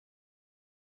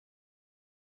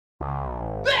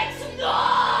It's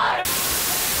not!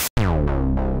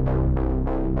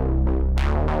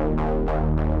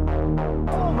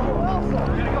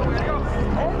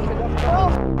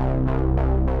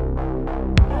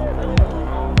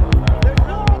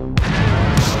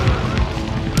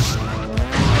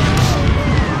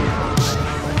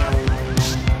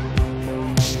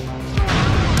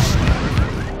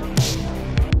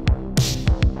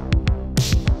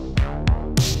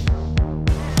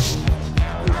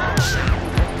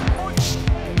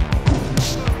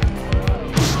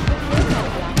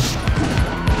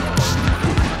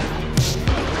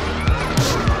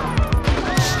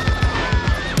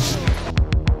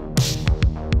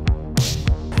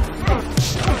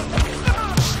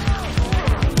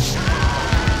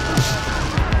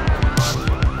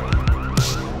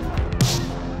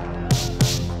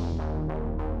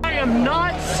 I am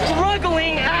not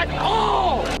struggling at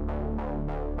all!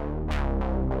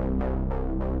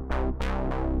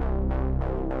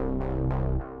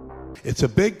 It's a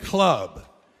big club,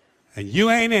 and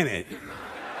you ain't in it.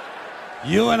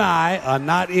 You and I are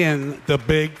not in the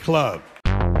big club.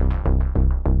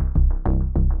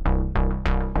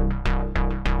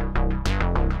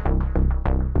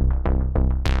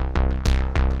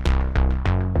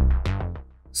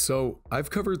 So,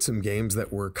 I've covered some games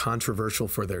that were controversial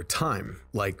for their time,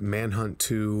 like Manhunt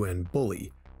 2 and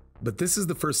Bully, but this is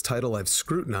the first title I've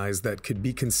scrutinized that could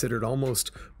be considered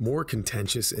almost more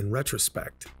contentious in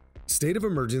retrospect. State of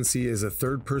Emergency is a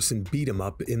third-person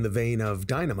beat-em-up in the vein of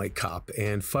Dynamite Cop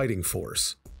and Fighting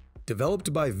Force.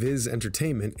 Developed by VIS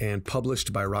Entertainment and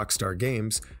published by Rockstar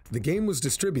Games, the game was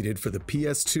distributed for the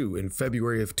PS2 in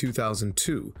February of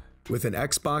 2002, with an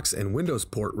Xbox and Windows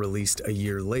port released a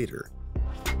year later.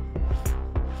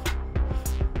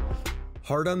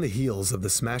 Hard on the heels of the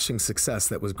smashing success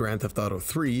that was Grand Theft Auto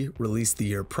 3, released the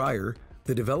year prior,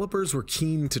 the developers were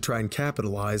keen to try and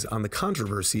capitalize on the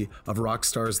controversy of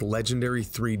Rockstar's legendary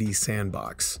 3D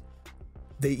sandbox.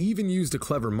 They even used a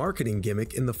clever marketing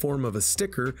gimmick in the form of a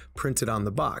sticker printed on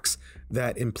the box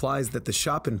that implies that the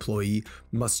shop employee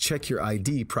must check your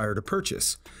ID prior to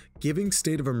purchase, giving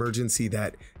State of Emergency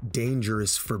that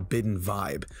dangerous, forbidden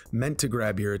vibe meant to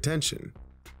grab your attention.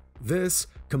 This,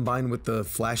 combined with the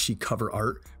flashy cover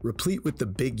art, replete with the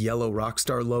big yellow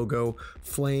Rockstar logo,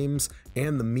 flames,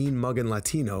 and the mean muggin'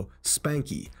 Latino,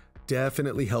 Spanky,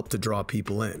 definitely helped to draw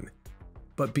people in.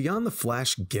 But beyond the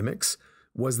flash gimmicks,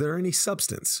 was there any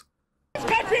substance? This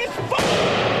country is fucked!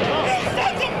 You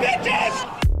sons of bitches!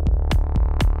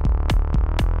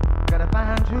 Gotta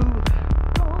find you.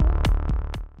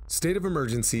 State of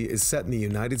Emergency is set in the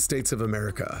United States of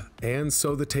America, and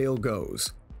so the tale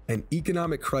goes. An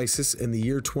economic crisis in the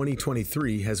year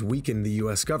 2023 has weakened the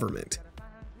US government.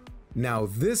 Now,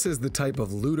 this is the type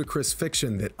of ludicrous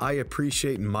fiction that I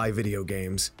appreciate in my video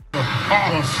games.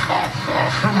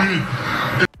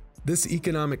 This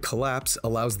economic collapse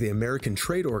allows the American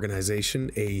Trade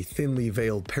Organization, a thinly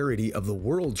veiled parody of the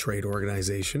World Trade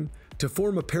Organization, to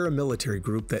form a paramilitary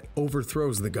group that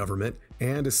overthrows the government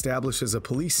and establishes a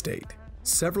police state.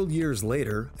 Several years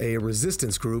later, a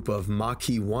resistance group of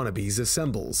Maquis wannabes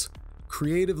assembles.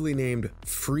 Creatively named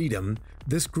Freedom,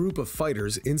 this group of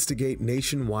fighters instigate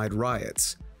nationwide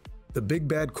riots. The big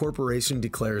bad corporation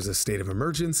declares a state of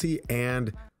emergency,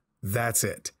 and that's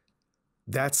it.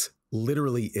 That's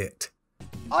literally it.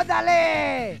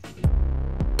 ¡Ódale!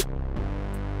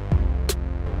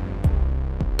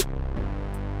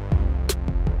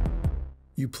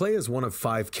 You play as one of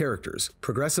 5 characters,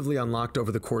 progressively unlocked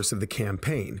over the course of the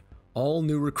campaign, all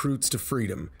new recruits to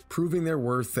freedom, proving their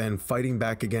worth and fighting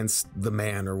back against the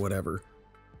man or whatever.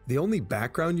 The only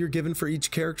background you're given for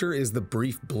each character is the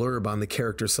brief blurb on the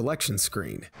character selection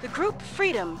screen. The group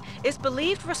Freedom is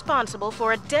believed responsible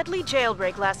for a deadly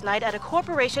jailbreak last night at a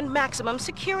corporation maximum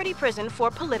security prison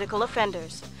for political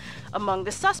offenders. Among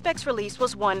the suspects released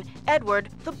was one Edward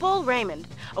the Bull Raymond,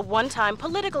 a one-time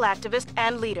political activist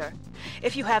and leader.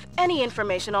 If you have any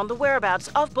information on the whereabouts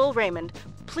of Bull Raymond,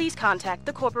 please contact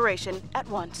the corporation at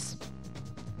once.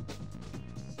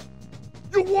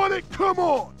 You want it? Come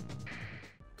on!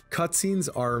 Cutscenes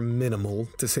are minimal,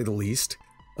 to say the least.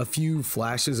 A few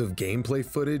flashes of gameplay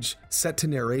footage, set to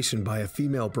narration by a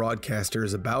female broadcaster,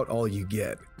 is about all you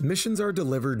get. Missions are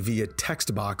delivered via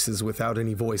text boxes without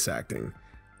any voice acting.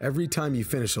 Every time you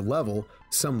finish a level,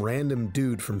 some random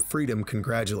dude from Freedom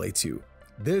congratulates you.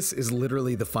 This is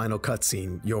literally the final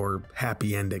cutscene, your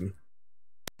happy ending.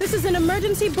 This is an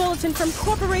emergency bulletin from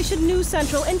Corporation News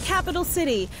Central in Capital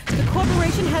City. The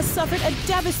corporation has suffered a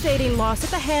devastating loss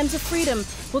at the hands of Freedom.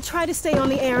 We'll try to stay on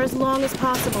the air as long as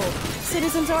possible.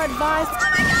 Citizens are advised...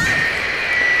 Oh my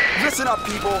God! Listen up,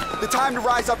 people. The time to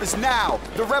rise up is now.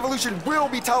 The revolution will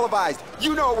be televised.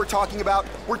 You know what we're talking about.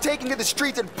 We're taking to the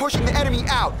streets and pushing the enemy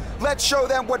out. Let's show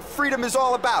them what freedom is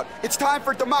all about. It's time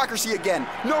for democracy again.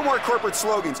 No more corporate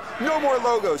slogans. No more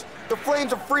logos. The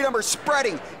flames of freedom are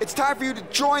spreading. It's time for you to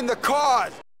join the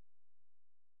cause.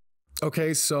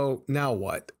 Okay, so now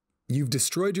what? You've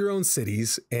destroyed your own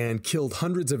cities and killed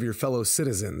hundreds of your fellow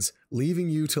citizens, leaving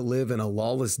you to live in a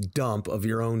lawless dump of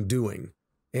your own doing.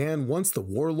 And once the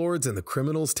warlords and the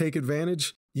criminals take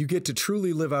advantage, you get to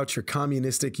truly live out your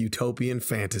communistic utopian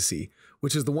fantasy,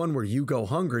 which is the one where you go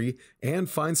hungry and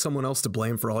find someone else to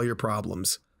blame for all your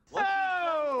problems.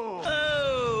 Oh!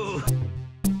 Oh!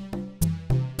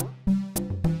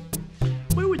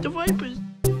 Where were the Vipers?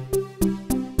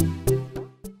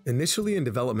 Initially in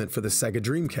development for the Sega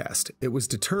Dreamcast, it was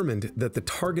determined that the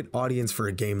target audience for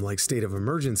a game like State of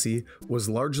Emergency was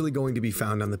largely going to be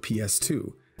found on the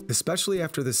PS2, especially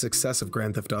after the success of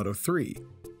Grand Theft Auto 3.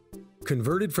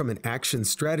 Converted from an action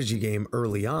strategy game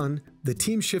early on, the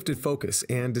team shifted focus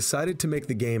and decided to make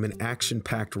the game an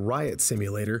action-packed riot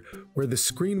simulator where the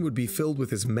screen would be filled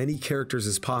with as many characters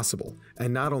as possible,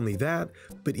 and not only that,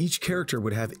 but each character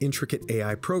would have intricate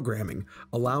AI programming,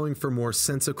 allowing for more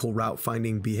sensical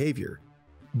route-finding behavior.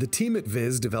 The team at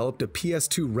VIS developed a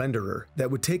PS2 renderer that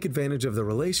would take advantage of the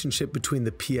relationship between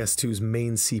the PS2's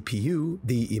main CPU,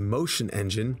 the emotion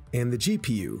engine, and the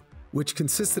GPU, which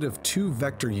consisted of two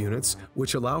vector units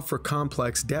which allow for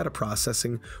complex data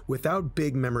processing without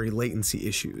big memory latency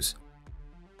issues.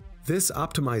 This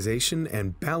optimization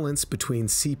and balance between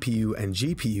CPU and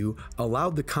GPU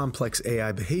allowed the complex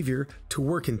AI behavior to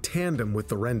work in tandem with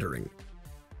the rendering.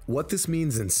 What this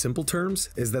means in simple terms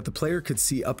is that the player could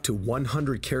see up to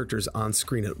 100 characters on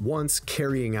screen at once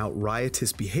carrying out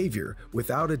riotous behavior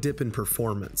without a dip in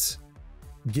performance.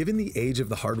 Given the age of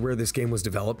the hardware this game was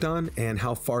developed on and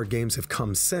how far games have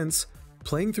come since,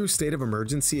 playing through State of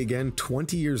Emergency again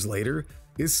 20 years later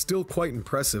is still quite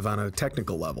impressive on a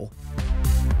technical level.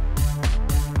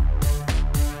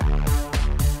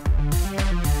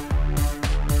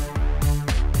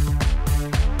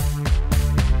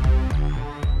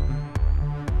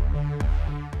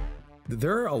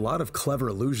 There are a lot of clever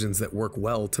illusions that work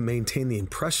well to maintain the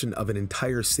impression of an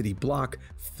entire city block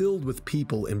filled with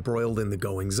people embroiled in the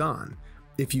goings-on.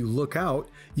 If you look out,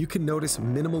 you can notice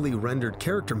minimally rendered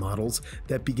character models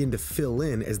that begin to fill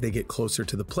in as they get closer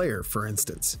to the player, for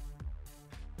instance.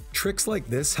 Tricks like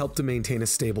this help to maintain a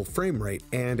stable frame rate,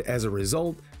 and as a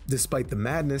result, despite the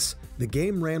madness, the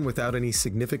game ran without any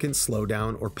significant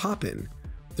slowdown or pop-in.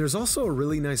 There's also a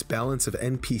really nice balance of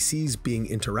NPCs being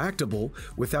interactable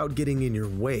without getting in your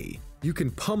way. You can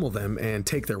pummel them and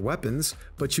take their weapons,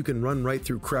 but you can run right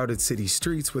through crowded city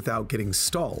streets without getting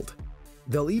stalled.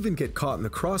 They'll even get caught in the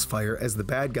crossfire as the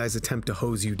bad guys attempt to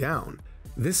hose you down.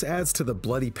 This adds to the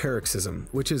bloody paroxysm,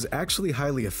 which is actually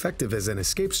highly effective as an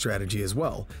escape strategy as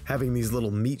well, having these little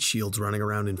meat shields running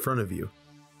around in front of you.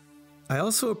 I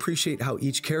also appreciate how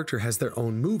each character has their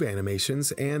own move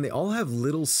animations, and they all have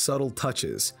little subtle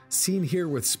touches, seen here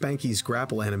with Spanky's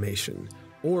grapple animation,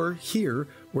 or here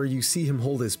where you see him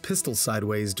hold his pistol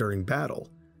sideways during battle.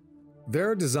 There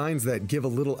are designs that give a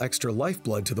little extra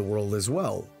lifeblood to the world as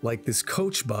well, like this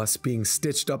coach bus being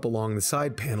stitched up along the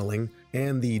side paneling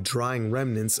and the drying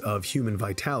remnants of human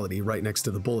vitality right next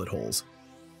to the bullet holes.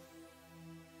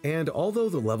 And although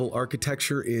the level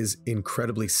architecture is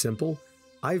incredibly simple,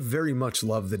 I very much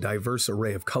love the diverse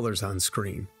array of colors on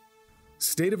screen.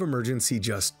 State of Emergency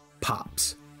just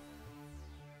pops.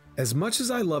 As much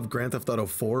as I love Grand Theft Auto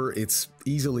 4, it's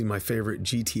easily my favorite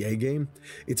GTA game,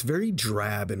 it's very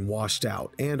drab and washed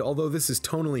out, and although this is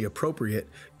tonally appropriate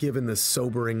given the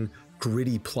sobering,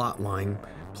 gritty plotline,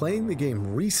 playing the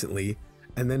game recently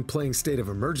and then playing State of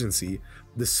Emergency,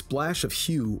 the splash of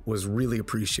hue was really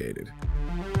appreciated.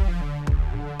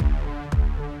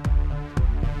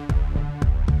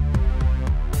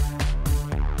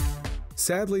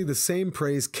 Sadly, the same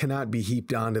praise cannot be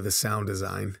heaped onto the sound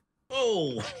design.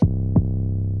 Oh!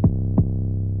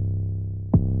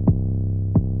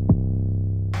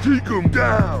 Take him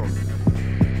down!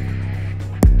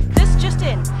 This just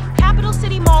in. Capital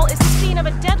City Mall is the scene of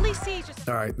a deadly siege.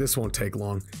 Alright, this won't take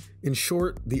long. In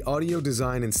short, the audio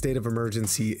design in State of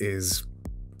Emergency is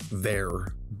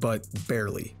there, but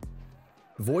barely.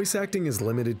 Voice acting is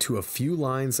limited to a few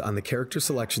lines on the character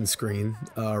selection screen,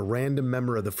 a random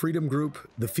member of the Freedom Group,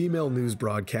 the female news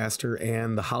broadcaster,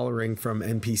 and the hollering from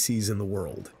NPCs in the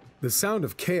world. The sound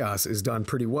of chaos is done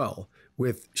pretty well,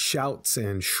 with shouts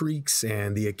and shrieks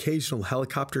and the occasional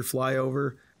helicopter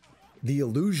flyover. The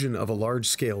illusion of a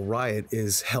large-scale riot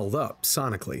is held up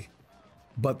sonically,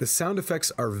 but the sound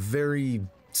effects are very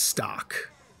stock.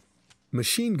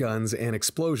 Machine guns and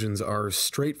explosions are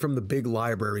straight from the big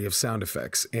library of sound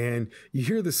effects, and you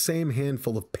hear the same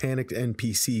handful of panicked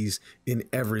NPCs in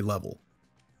every level.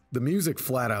 The music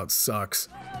flat out sucks.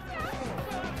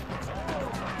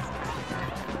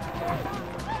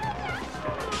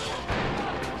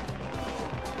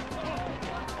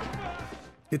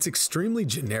 It's extremely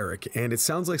generic, and it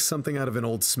sounds like something out of an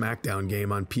old SmackDown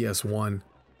game on PS1.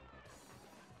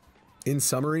 In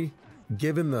summary,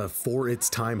 given the for its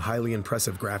time highly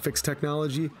impressive graphics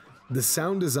technology, the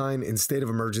sound design in State of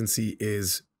Emergency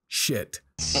is shit.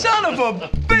 Son of a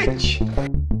bitch!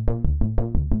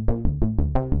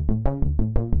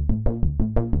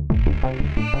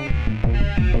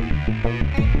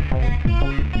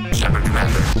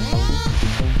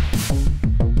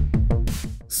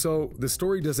 So, the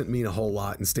story doesn't mean a whole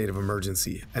lot in State of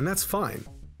Emergency, and that's fine.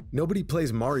 Nobody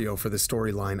plays Mario for the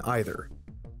storyline either.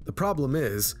 The problem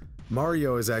is,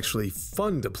 Mario is actually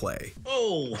fun to play.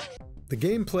 Oh! The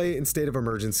gameplay in State of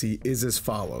Emergency is as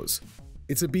follows.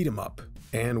 It's a beat 'em up,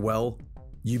 and well,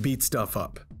 you beat stuff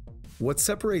up. What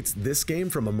separates this game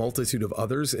from a multitude of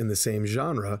others in the same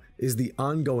genre is the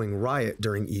ongoing riot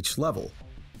during each level.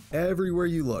 Everywhere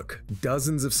you look,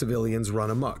 dozens of civilians run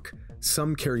amok.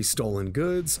 Some carry stolen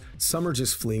goods, some are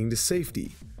just fleeing to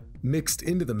safety. Mixed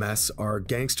into the mess are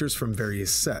gangsters from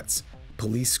various sets,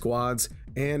 police squads,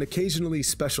 and occasionally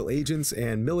special agents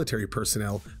and military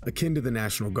personnel akin to the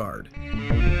National Guard.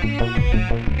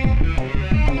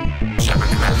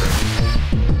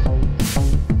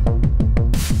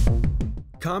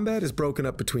 Combat is broken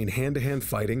up between hand-to-hand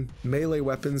fighting, melee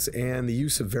weapons, and the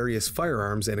use of various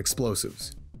firearms and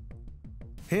explosives.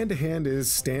 Hand-to-hand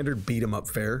is standard beat-em-up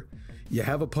fare. You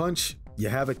have a punch, you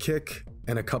have a kick,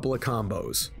 and a couple of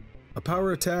combos. A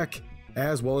power attack,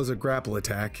 as well as a grapple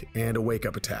attack and a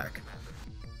wake-up attack.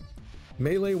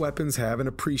 Melee weapons have an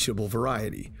appreciable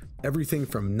variety. Everything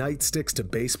from nightsticks to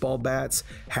baseball bats,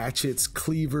 hatchets,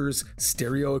 cleavers,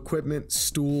 stereo equipment,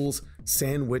 stools,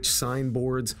 sandwich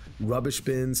signboards, rubbish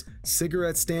bins,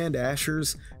 cigarette stand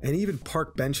ashers, and even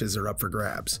park benches are up for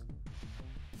grabs.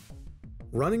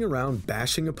 Running around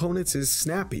bashing opponents is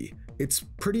snappy. It's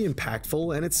pretty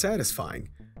impactful and it's satisfying.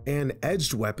 And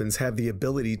edged weapons have the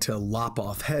ability to lop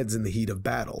off heads in the heat of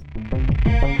battle.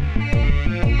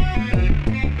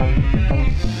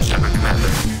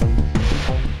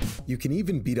 You can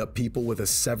even beat up people with a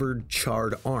severed,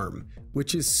 charred arm,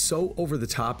 which is so over the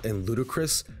top and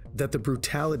ludicrous that the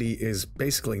brutality is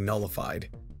basically nullified.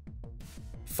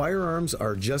 Firearms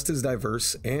are just as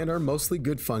diverse and are mostly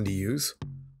good fun to use.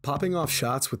 Popping off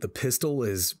shots with the pistol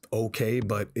is okay,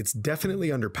 but it's definitely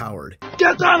underpowered.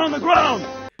 Get down on the ground!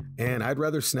 And I'd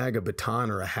rather snag a baton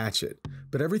or a hatchet,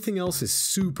 but everything else is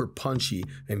super punchy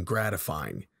and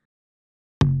gratifying.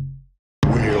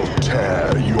 We'll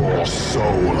tear your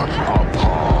soul apart.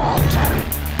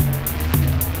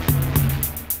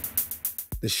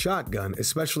 The shotgun,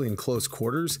 especially in close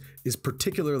quarters, is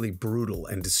particularly brutal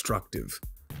and destructive.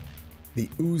 The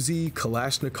Uzi,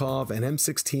 Kalashnikov, and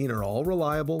M16 are all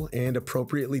reliable and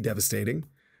appropriately devastating.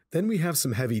 Then we have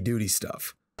some heavy-duty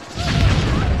stuff.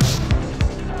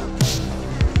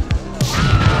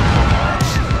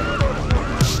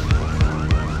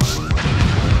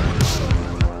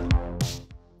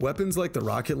 Weapons like the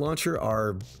rocket launcher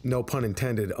are, no pun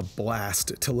intended, a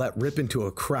blast to let rip into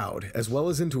a crowd, as well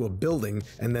as into a building,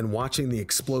 and then watching the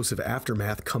explosive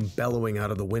aftermath come bellowing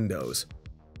out of the windows.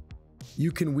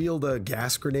 You can wield a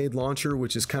gas grenade launcher,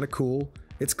 which is kind of cool.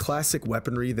 It's classic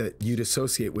weaponry that you'd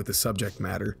associate with the subject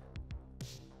matter.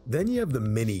 Then you have the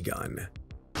minigun.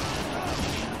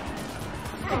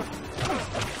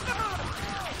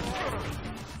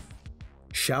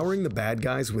 Showering the bad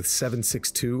guys with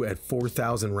 7.62 at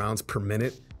 4,000 rounds per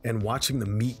minute and watching the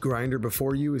meat grinder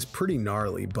before you is pretty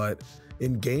gnarly, but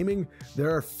in gaming, there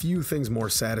are few things more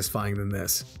satisfying than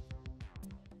this.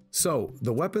 So,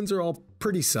 the weapons are all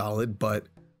pretty solid, but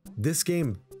this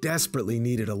game desperately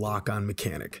needed a lock-on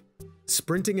mechanic.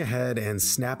 Sprinting ahead and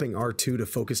snapping R2 to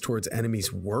focus towards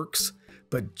enemies works,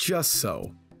 but just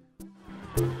so.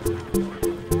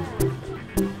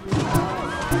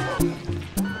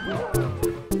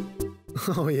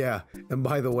 Oh yeah, and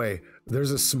by the way,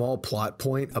 there's a small plot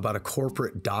point about a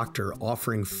corporate doctor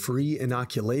offering free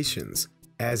inoculations.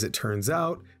 As it turns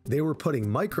out, they were putting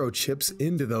microchips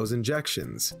into those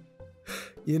injections.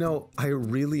 You know, I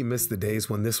really miss the days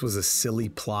when this was a silly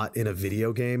plot in a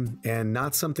video game and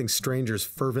not something strangers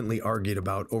fervently argued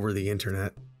about over the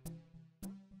internet.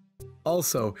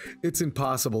 Also, it's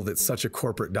impossible that such a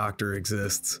corporate doctor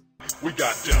exists. We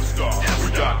got Death Star.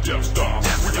 We got Death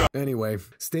Star. Anyway,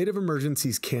 State of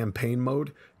Emergency's campaign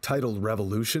mode, titled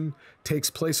Revolution, takes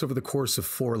place over the course of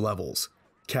 4 levels: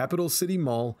 Capital City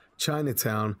Mall,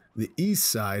 Chinatown, the East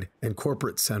Side, and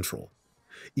Corporate Central.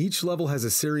 Each level has a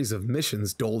series of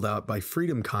missions doled out by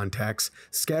Freedom contacts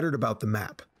scattered about the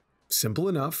map. Simple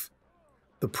enough.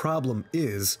 The problem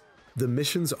is, the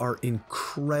missions are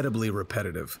incredibly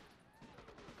repetitive.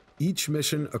 Each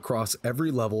mission across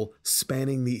every level,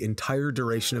 spanning the entire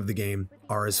duration of the game,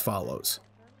 are as follows.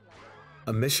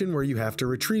 A mission where you have to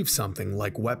retrieve something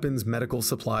like weapons, medical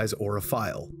supplies, or a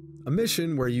file. A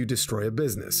mission where you destroy a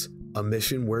business. A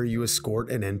mission where you escort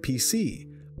an NPC.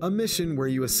 A mission where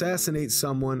you assassinate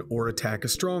someone or attack a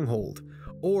stronghold.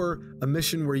 Or a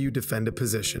mission where you defend a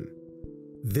position.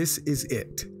 This is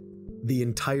it. The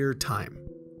entire time.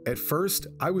 At first,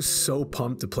 I was so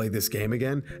pumped to play this game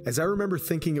again, as I remember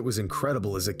thinking it was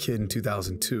incredible as a kid in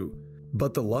 2002.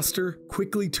 But the luster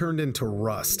quickly turned into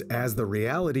rust as the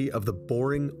reality of the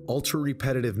boring,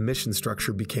 ultra-repetitive mission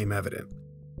structure became evident.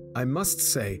 I must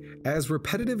say, as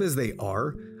repetitive as they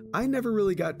are, I never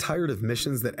really got tired of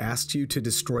missions that asked you to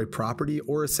destroy property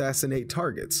or assassinate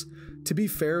targets. To be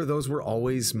fair, those were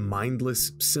always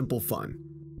mindless, simple fun.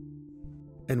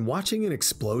 And watching an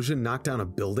explosion knock down a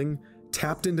building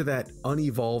tapped into that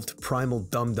unevolved primal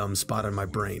dum-dum spot in my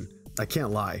brain. I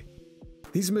can't lie.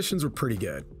 These missions were pretty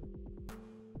good.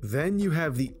 Then you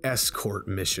have the escort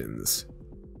missions.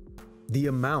 The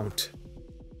amount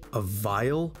of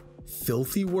vile,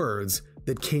 filthy words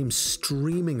that came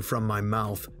streaming from my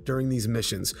mouth during these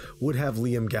missions would have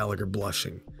Liam Gallagher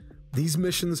blushing. These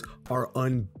missions are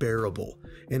unbearable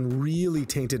and really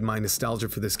tainted my nostalgia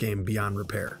for this game beyond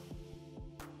repair.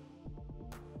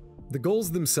 The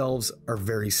goals themselves are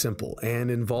very simple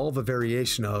and involve a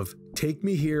variation of take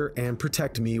me here and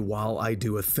protect me while I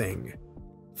do a thing.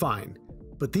 Fine,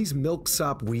 but these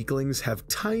milksop weaklings have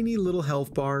tiny little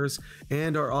health bars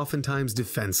and are oftentimes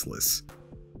defenseless.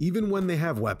 Even when they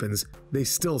have weapons, they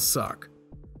still suck.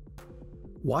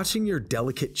 Watching your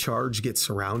delicate charge get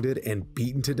surrounded and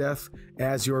beaten to death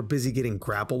as you're busy getting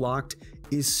grapple locked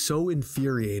is so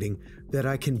infuriating that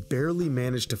I can barely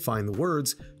manage to find the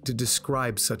words to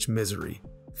describe such misery.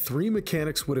 3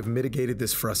 mechanics would have mitigated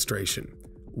this frustration.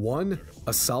 1,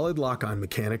 a solid lock-on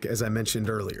mechanic as I mentioned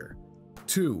earlier.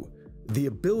 2, the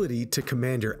ability to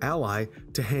command your ally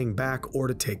to hang back or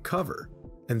to take cover.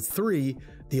 And 3,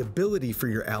 the ability for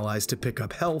your allies to pick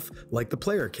up health like the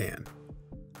player can.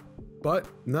 But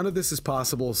none of this is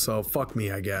possible, so fuck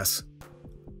me, I guess.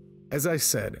 As I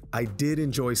said, I did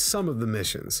enjoy some of the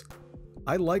missions.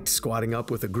 I liked squatting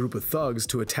up with a group of thugs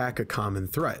to attack a common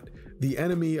threat, the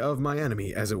enemy of my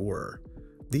enemy, as it were.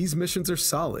 These missions are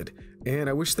solid, and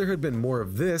I wish there had been more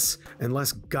of this and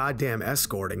less goddamn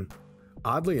escorting.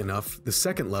 Oddly enough, the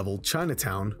second level,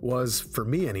 Chinatown, was, for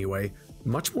me anyway,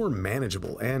 much more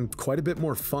manageable and quite a bit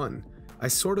more fun. I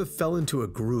sort of fell into a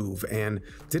groove and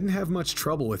didn't have much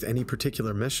trouble with any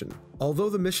particular mission.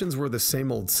 Although the missions were the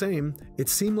same old same, it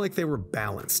seemed like they were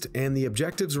balanced and the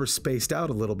objectives were spaced out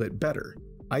a little bit better.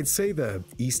 I'd say the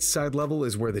East Side level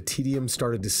is where the tedium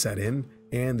started to set in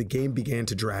and the game began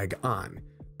to drag on.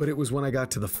 But it was when I got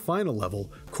to the final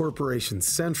level, Corporation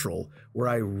Central, where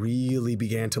I really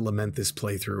began to lament this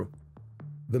playthrough.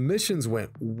 The missions went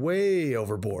way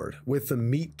overboard, with the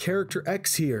meet character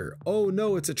X here, oh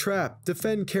no it's a trap,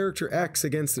 defend character X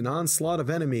against an onslaught of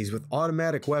enemies with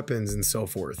automatic weapons and so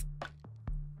forth.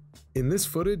 In this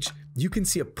footage, you can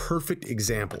see a perfect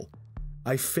example.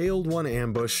 I failed one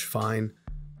ambush, fine,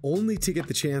 only to get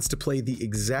the chance to play the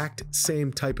exact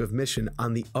same type of mission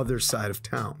on the other side of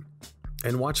town.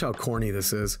 And watch how corny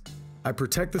this is. I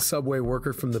protect the subway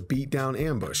worker from the beatdown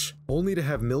ambush, only to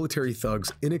have military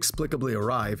thugs inexplicably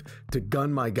arrive to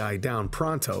gun my guy down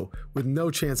pronto with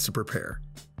no chance to prepare.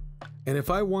 And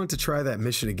if I want to try that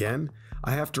mission again,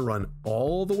 I have to run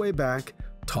all the way back,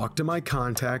 talk to my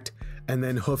contact, and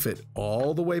then hoof it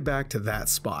all the way back to that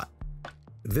spot.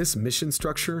 This mission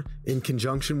structure, in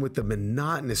conjunction with the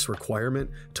monotonous requirement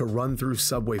to run through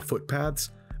subway footpaths,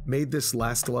 made this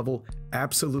last level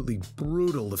absolutely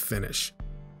brutal to finish.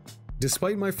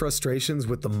 Despite my frustrations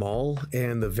with the mall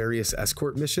and the various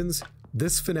escort missions,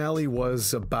 this finale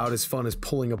was about as fun as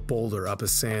pulling a boulder up a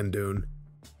sand dune.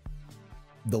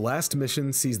 The last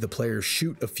mission sees the player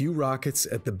shoot a few rockets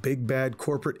at the big bad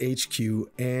corporate HQ,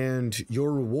 and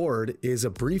your reward is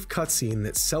a brief cutscene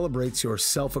that celebrates your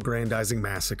self-aggrandizing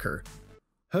massacre.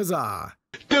 Huzzah!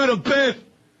 Do the bit!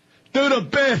 Do the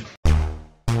bit!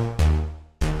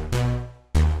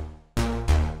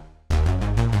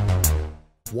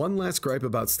 One last gripe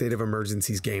about State of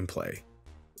Emergency's gameplay.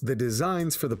 The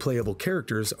designs for the playable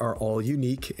characters are all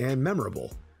unique and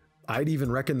memorable. I'd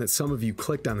even reckon that some of you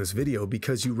clicked on this video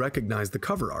because you recognize the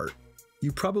cover art.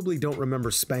 You probably don't remember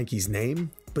Spanky's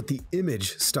name, but the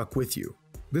image stuck with you.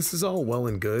 This is all well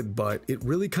and good, but it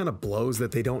really kind of blows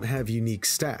that they don't have unique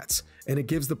stats, and it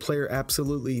gives the player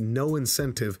absolutely no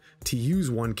incentive to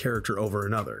use one character over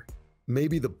another.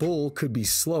 Maybe the Bull could be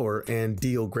slower and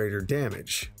deal greater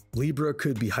damage. Libra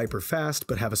could be hyper fast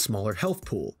but have a smaller health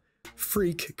pool.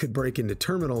 Freak could break into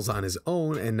terminals on his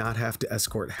own and not have to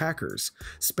escort hackers.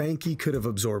 Spanky could have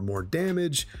absorbed more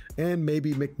damage, and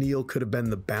maybe McNeil could have been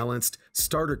the balanced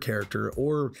starter character,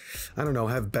 or, I don't know,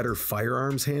 have better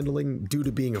firearms handling due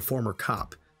to being a former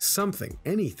cop. Something,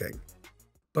 anything.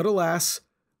 But alas,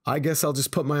 I guess I'll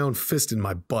just put my own fist in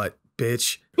my butt,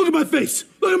 bitch. Look at my face!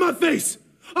 Look at my face!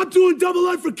 I'm doing double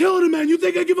life for killing a man! You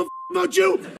think I give a f about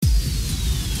you?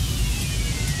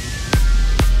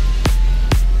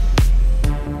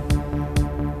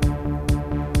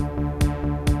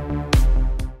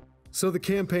 So the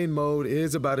campaign mode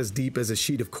is about as deep as a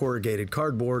sheet of corrugated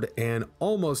cardboard and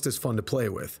almost as fun to play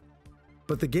with.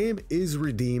 But the game is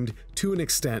redeemed to an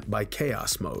extent by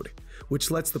Chaos Mode,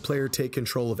 which lets the player take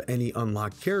control of any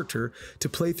unlocked character to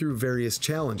play through various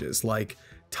challenges like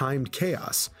Timed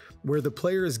Chaos, where the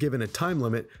player is given a time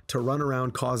limit to run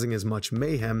around causing as much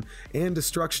mayhem and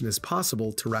destruction as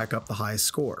possible to rack up the highest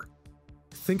score.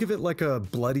 Think of it like a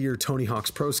bloodier Tony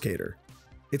Hawk's Pro Skater.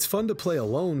 It's fun to play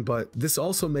alone, but this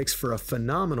also makes for a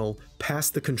phenomenal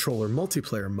pass-the-controller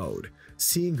multiplayer mode,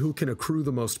 seeing who can accrue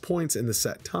the most points in the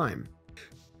set time.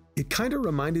 It kinda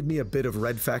reminded me a bit of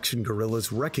Red Faction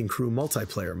Guerrilla's Wrecking Crew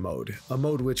multiplayer mode, a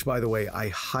mode which, by the way, I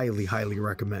highly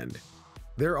recommend.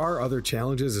 There are other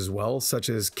challenges as well, such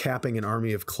as capping an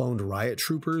army of cloned riot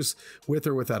troopers, with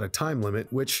or without a time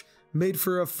limit, which made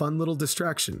for a fun little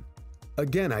distraction.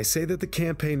 Again, I say that the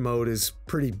campaign mode is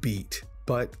pretty beat,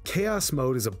 but Chaos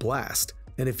Mode is a blast,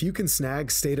 and if you can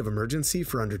snag State of Emergency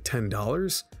for under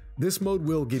 $10, this mode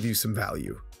will give you some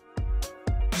value.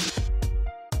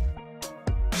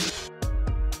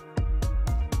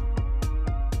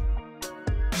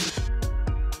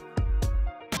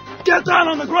 Get down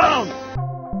on the ground!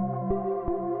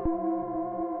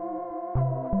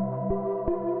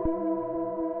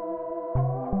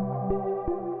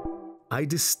 I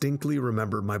distinctly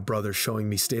remember my brother showing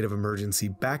me State of Emergency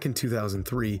back in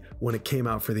 2003 when it came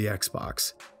out for the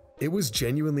Xbox. It was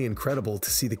genuinely incredible to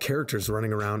see the characters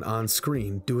running around on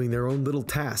screen doing their own little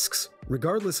tasks,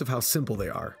 regardless of how simple they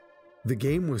are. The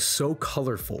game was so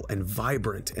colorful and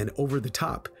vibrant and over the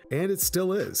top, and it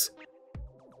still is.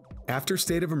 After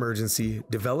State of Emergency,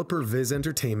 developer VIS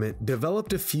Entertainment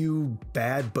developed a few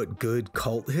bad but good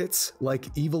cult hits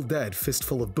like Evil Dead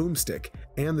Fistful of Boomstick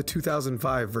and the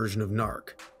 2005 version of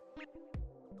Narc.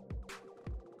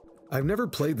 I've never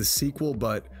played the sequel,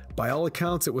 but by all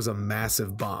accounts it was a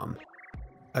massive bomb.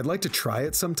 I'd like to try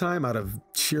it sometime out of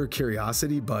sheer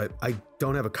curiosity, but I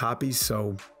don't have a copy,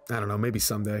 so I don't know, maybe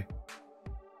someday.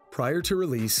 Prior to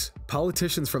release,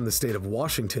 politicians from the state of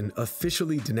Washington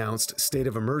officially denounced State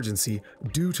of Emergency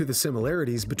due to the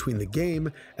similarities between the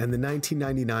game and the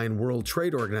 1999 World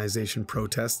Trade Organization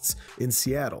protests in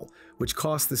Seattle, which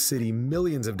cost the city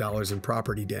millions of dollars in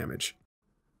property damage.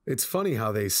 It's funny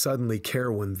how they suddenly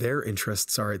care when their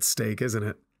interests are at stake, isn't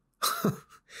it?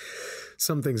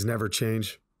 Some things never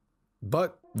change.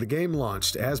 But the game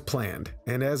launched as planned,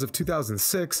 and as of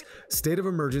 2006, State of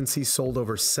Emergency sold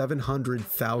over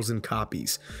 700,000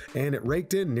 copies, and it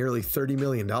raked in nearly $30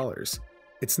 million.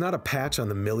 It's not a patch on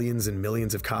the millions and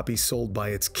millions of copies sold by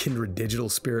its kindred digital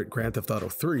spirit Grand Theft Auto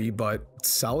 3, but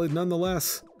solid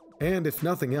nonetheless. And if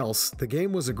nothing else, the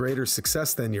game was a greater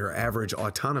success than your average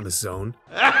autonomous zone.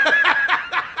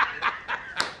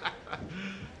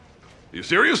 You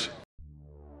serious?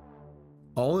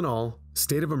 All in all,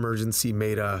 State of Emergency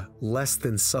made a less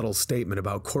than subtle statement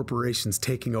about corporations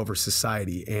taking over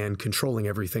society and controlling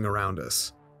everything around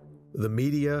us. The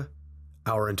media,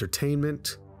 our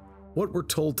entertainment, what we're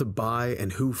told to buy and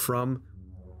who from,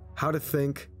 how to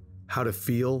think, how to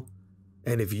feel,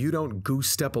 and if you don't goose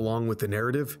step along with the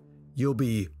narrative, you'll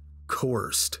be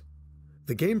coerced.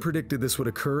 The game predicted this would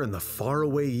occur in the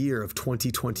faraway year of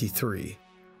 2023,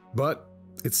 but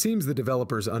it seems the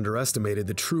developers underestimated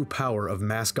the true power of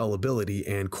mass gullibility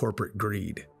and corporate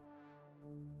greed.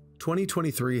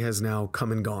 2023 has now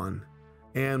come and gone,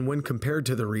 and when compared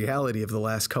to the reality of the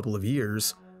last couple of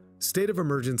years, State of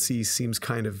Emergency seems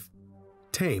kind of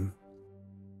tame.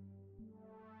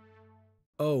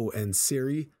 Oh, and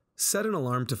Siri, set an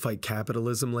alarm to fight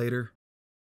capitalism later.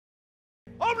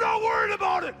 I'm not worried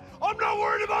about it! I'm not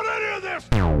worried about any of this!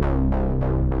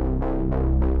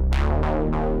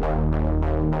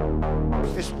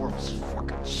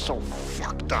 so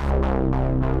fucked up.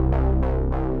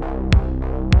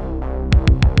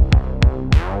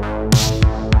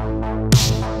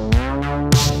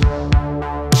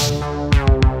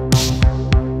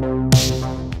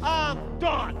 I'm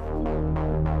done.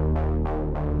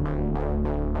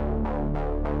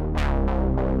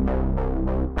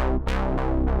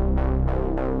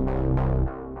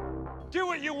 Do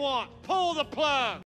what you want. Pull the plug.